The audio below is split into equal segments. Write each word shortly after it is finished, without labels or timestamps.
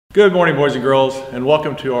Good morning, boys and girls, and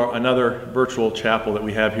welcome to another virtual chapel that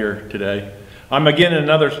we have here today. I'm again in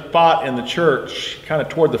another spot in the church, kind of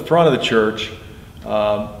toward the front of the church,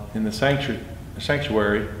 in the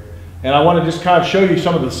sanctuary. And I want to just kind of show you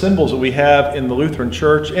some of the symbols that we have in the Lutheran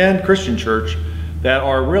Church and Christian Church that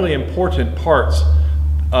are really important parts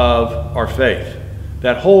of our faith,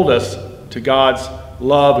 that hold us to God's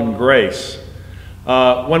love and grace.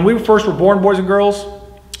 When we first were born, boys and girls,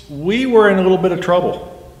 we were in a little bit of trouble.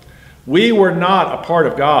 We were not a part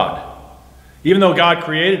of God. Even though God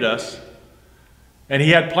created us and He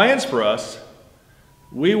had plans for us,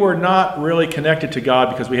 we were not really connected to God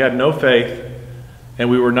because we had no faith and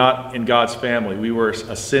we were not in God's family. We were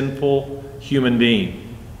a sinful human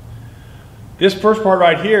being. This first part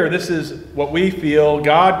right here, this is what we feel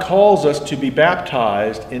God calls us to be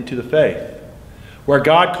baptized into the faith, where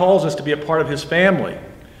God calls us to be a part of His family.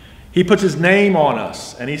 He puts His name on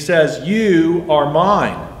us and He says, "You are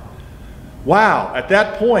mine." Wow, at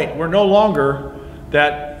that point, we're no longer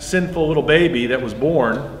that sinful little baby that was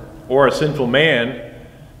born, or a sinful man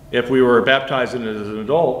if we were baptized in it as an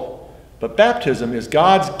adult. But baptism is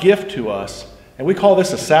God's gift to us, and we call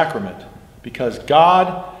this a sacrament because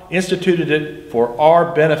God instituted it for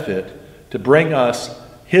our benefit to bring us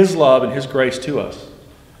His love and His grace to us.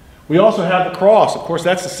 We also have the cross. Of course,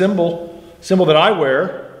 that's the symbol that I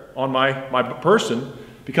wear on my person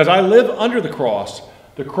because I live under the cross.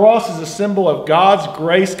 The cross is a symbol of God's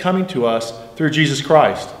grace coming to us through Jesus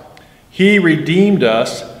Christ. He redeemed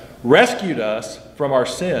us, rescued us from our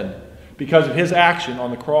sin because of His action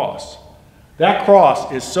on the cross. That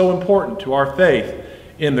cross is so important to our faith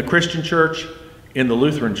in the Christian church, in the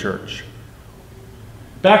Lutheran church.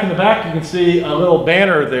 Back in the back you can see a little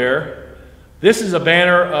banner there. This is a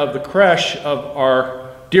banner of the creche of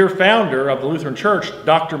our dear founder of the Lutheran Church,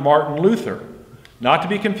 Dr. Martin Luther. Not to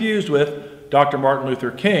be confused with Dr. Martin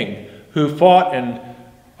Luther King, who fought and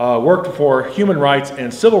worked for human rights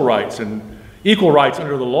and civil rights and equal rights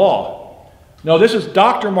under the law. No, this is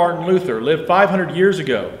Dr. Martin Luther, lived 500 years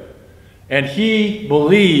ago, and he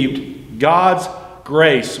believed God's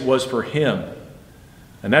grace was for him.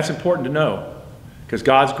 And that's important to know, because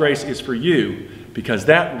God's grace is for you, because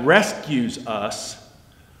that rescues us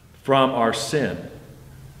from our sin,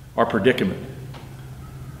 our predicament.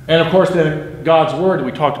 And of course, then God's Word that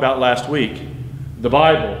we talked about last week, the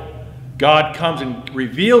Bible. God comes and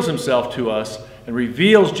reveals Himself to us and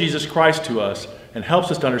reveals Jesus Christ to us and helps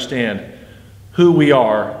us to understand who we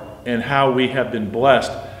are and how we have been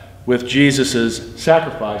blessed with Jesus'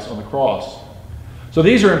 sacrifice on the cross. So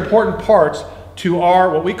these are important parts to our,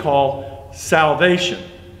 what we call, salvation.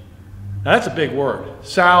 Now that's a big word,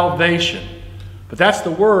 salvation. But that's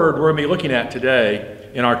the word we're going to be looking at today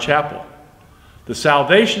in our chapel. The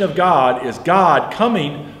salvation of God is God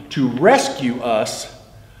coming to rescue us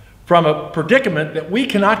from a predicament that we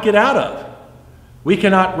cannot get out of. We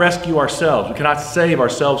cannot rescue ourselves. We cannot save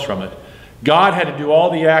ourselves from it. God had to do all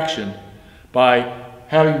the action by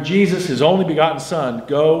having Jesus, His only begotten Son,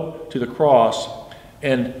 go to the cross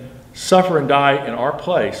and suffer and die in our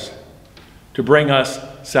place to bring us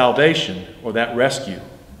salvation, or that rescue.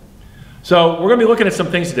 So we're going to be looking at some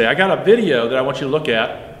things today. I got a video that I want you to look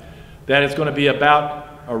at that is going to be about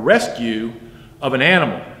a rescue of an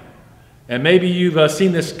animal. And maybe you've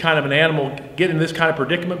seen this kind of an animal get in this kind of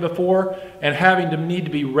predicament before and having to need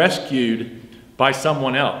to be rescued by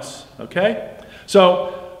someone else. Okay?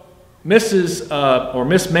 So Miss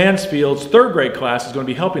Mansfield's third grade class is going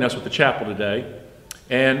to be helping us with the chapel today.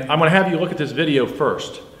 And I'm going to have you look at this video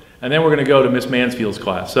first. And then we're going to go to Miss Mansfield's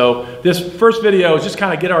class. So this first video is just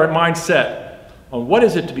kind of get our mind set on what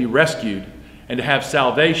is it to be rescued and to have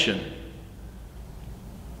salvation.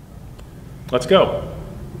 Let's go.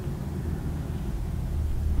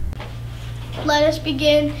 Let us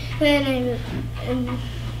begin in the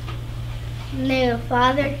name of the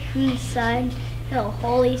Father, and the Son, and the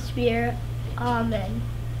Holy Spirit. Amen.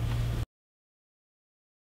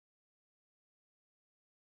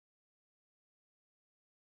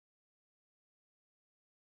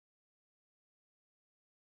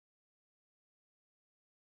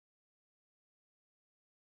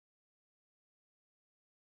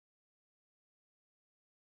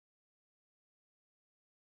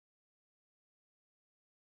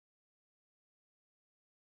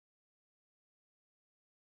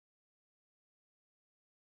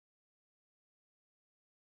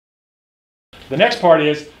 The next part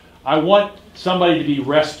is, I want somebody to be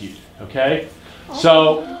rescued, okay?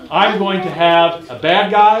 So I'm going to have a bad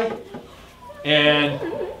guy and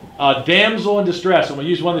a damsel in distress. I'm going to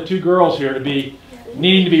use one of the two girls here to be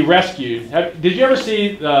needing to be rescued. Did you ever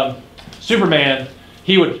see Superman?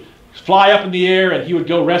 He would fly up in the air and he would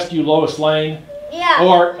go rescue Lois Lane. Yeah.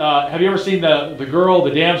 Or have you ever seen the girl,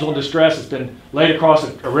 the damsel in distress, that's been laid across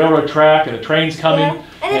a railroad track and a train's coming? Yeah.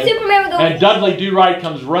 And then Superman would go. And Dudley Do-Right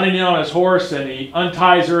comes running in on his horse and he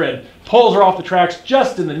unties her and pulls her off the tracks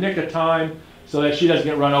just in the nick of time so that she doesn't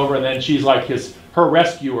get run over, and then she's like her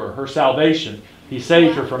rescuer, her salvation. He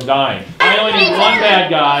saved her from dying. I only need one bad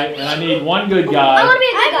guy, and I need one good guy, I want to be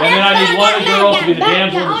a good guy. and then I need one of the girls to be the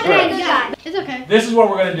damsel in distress. It's okay. This is what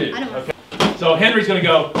we're going to do. Okay? So Henry's going to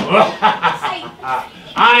go,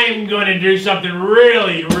 I'm going to do something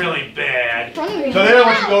really, really bad. So then I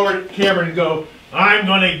want you to go over to Cameron and go, I'm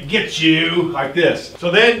going to get you, like this.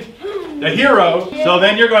 So then the hero, so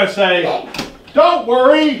then you're going to say, don't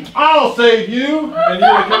worry, I'll save you. And you're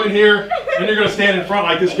going to come in here and you're going to stand in front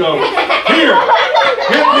like this, go, here,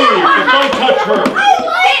 hit me, but don't touch her.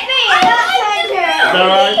 Hit me, don't touch her. Is that all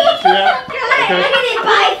right? See that? Okay.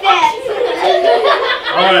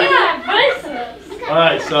 All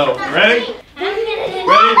right, so ready?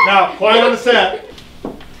 Ready? Now, quiet on the set.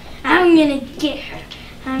 I'm gonna get her.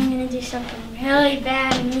 I'm gonna do something really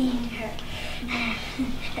bad and mean to her.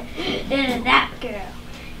 That girl.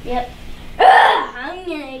 Yep. I'm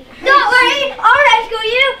gonna. Don't worry, I'll rescue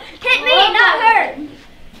you. Hit me, not her.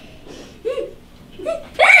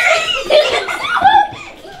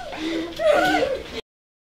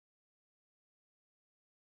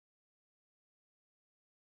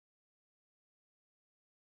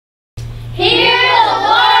 Hear the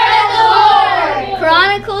word of the Lord.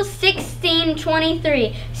 Chronicles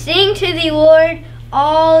 16:23. Sing to the Lord,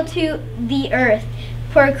 all to the earth.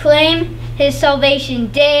 Proclaim his salvation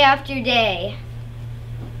day after day.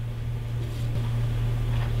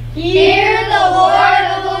 Hear the word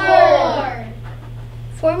of the Lord.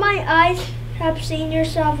 For my eyes have seen your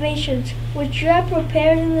salvations, which you have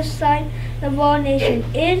prepared in the sight of all nations.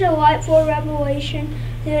 It is a light for revelation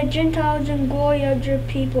to the Gentiles and glory of your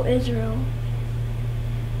people Israel.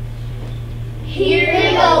 Hear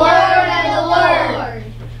the word of the Lord.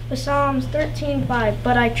 Psalms 13:5.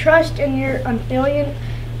 But I trust in your unfailing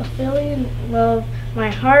love. My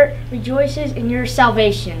heart rejoices in your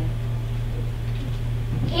salvation.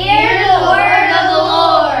 Hear the word of the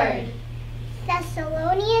Lord.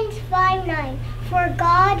 Thessalonians 5:9. For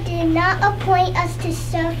God did not appoint us to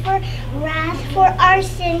suffer wrath for our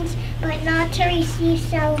sins, but not to receive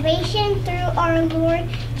salvation through our Lord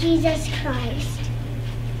Jesus Christ.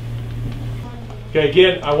 Okay,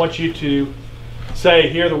 again, I want you to say,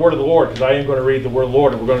 hear the word of the Lord, because I am going to read the word of the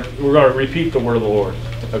Lord, and we're going to repeat the word of the Lord.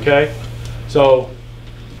 Okay? So,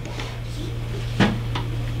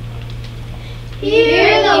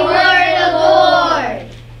 Hear the word of the Lord.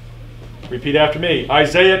 repeat after me.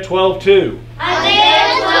 Isaiah 12:2.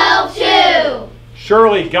 Isaiah 12:2.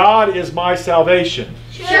 Surely God is my salvation.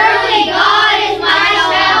 Surely God is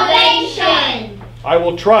my salvation. I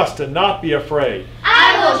will trust and not be afraid.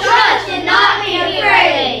 I will trust and not be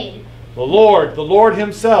afraid. The Lord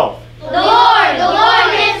himself The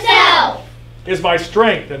Lord himself is my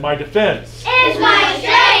strength and my defense. is my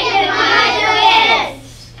strength and my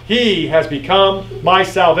defense. He has become my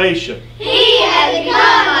salvation. He has become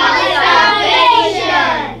my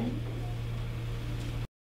salvation.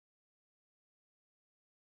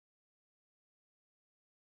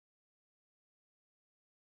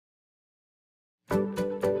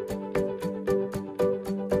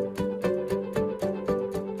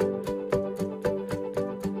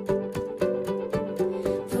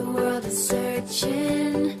 The world is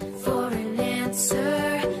searching for an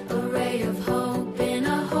answer, a ray of hope in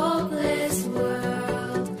a hopeless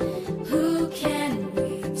world. Who can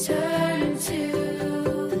we turn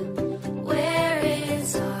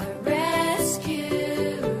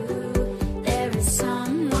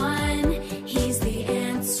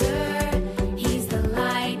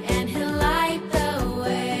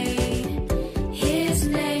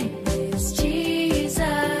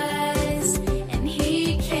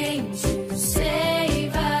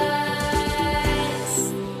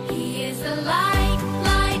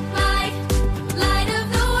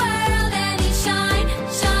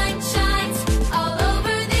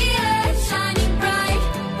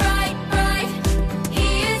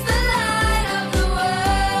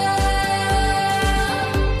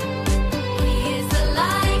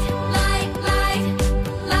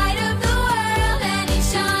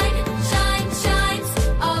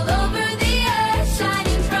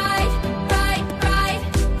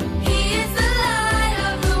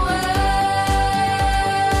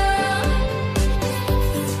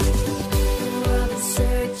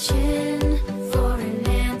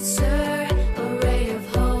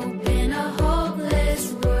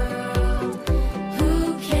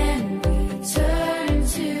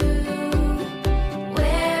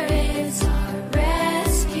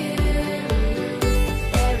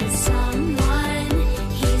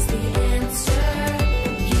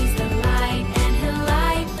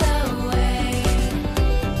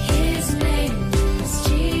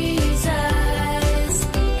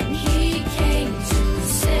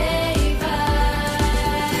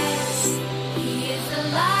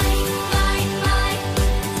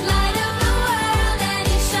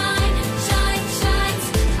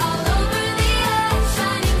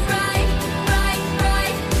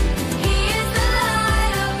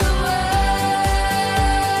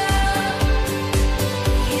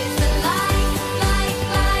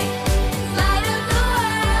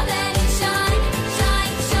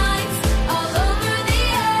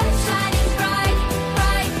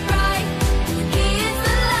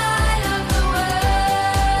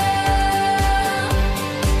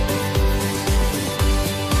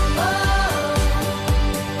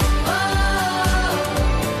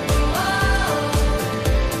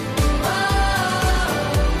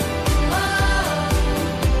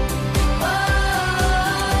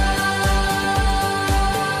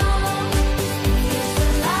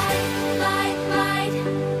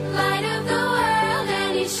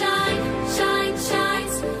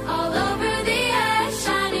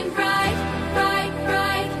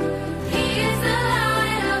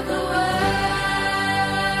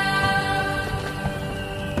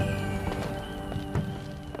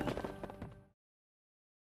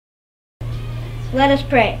Let us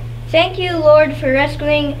pray. Thank you, Lord, for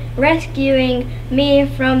rescuing me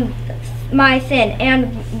from my sin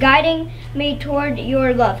and guiding me toward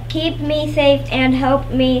your love. Keep me safe and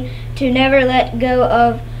help me to never let go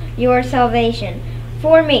of your salvation.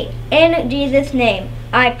 For me, in Jesus' name,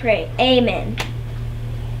 I pray. Amen.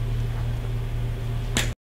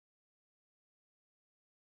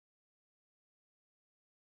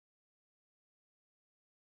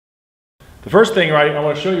 The first thing I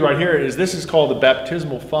want to show you right here is this is called the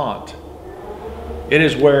baptismal font. It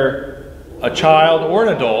is where a child or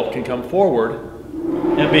an adult can come forward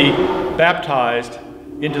and be baptized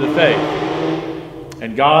into the faith.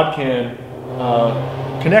 And God can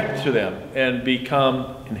connect to them and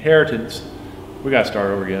become inheritance. We got to start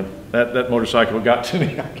over again. That motorcycle got to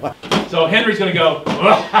me. So Henry's going to go,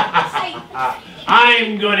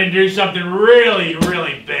 I'm going to do something really,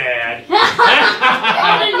 really bad. And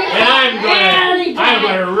I'm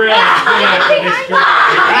going to really stand for this church.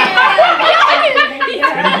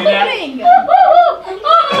 Can you do that?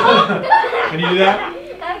 Can you do that?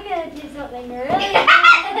 I'm going to do something really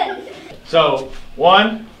bad. So,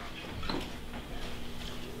 1.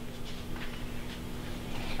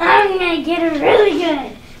 I'm going to get her really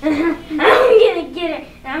good. I'm going to get her.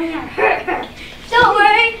 I'm going to hurt her. Don't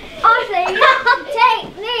worry. I'll save you. Take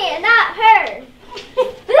me and not her.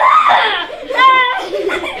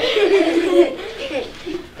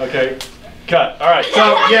 Okay, cut. All right, so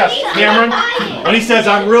yes, Cameron, when he says,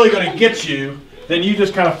 I'm really going to get you, then you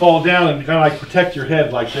just kind of fall down and kind of like protect your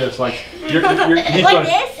head like this. Like, he's like gonna,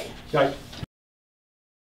 this? Like,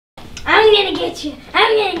 I'm going to get you.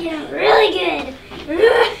 I'm going to get her really good.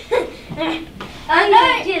 I'm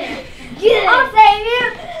going to get her. Good. I'll save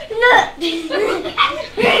you. Look.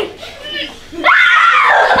 Okay,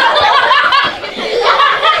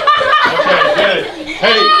 good.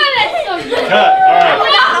 Hey, cut. All right.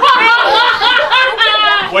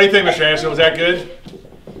 What do you think, Mr. Anderson? Was that good?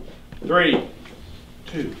 3,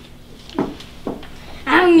 2.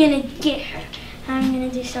 I'm going to get her. I'm going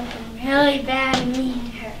to do something really bad and mean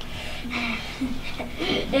to her.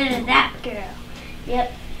 That girl.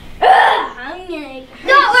 Yep. I'm going to...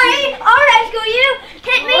 Don't worry. I'll rescue you.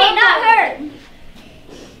 Hit me, not her.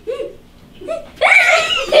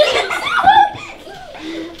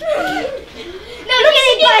 No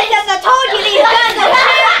kidding, biceps. I told you these guns are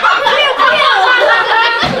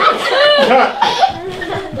Cut.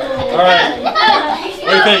 All right. What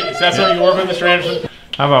do you think? Is that something you work with, Mr. Anderson?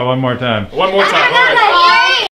 How about one more time? One more time. All right.